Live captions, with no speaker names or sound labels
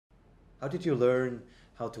How did you learn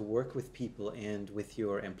how to work with people and with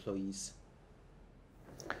your employees?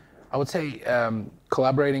 I would say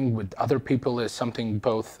collaborating with other people is something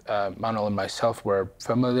both Manuel and myself were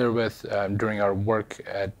familiar with during our work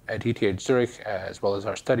at ETH Zurich, as well as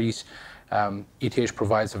our studies. ETH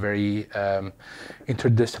provides a very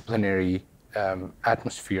interdisciplinary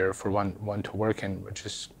atmosphere for one to work in, which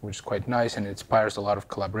is quite nice, and it inspires a lot of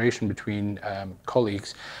collaboration between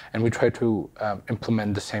colleagues. And we try to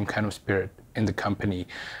implement the same kind of spirit in the company.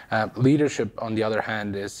 Leadership, on the other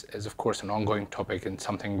hand, is of course an ongoing topic and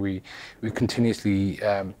something we continuously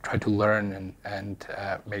try to learn and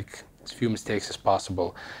make as few mistakes as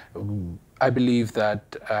possible. I believe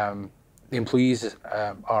that the employees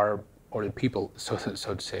or the people, so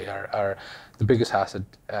to say, are the biggest asset,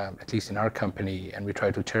 at least in our company, and we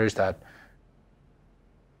try to cherish that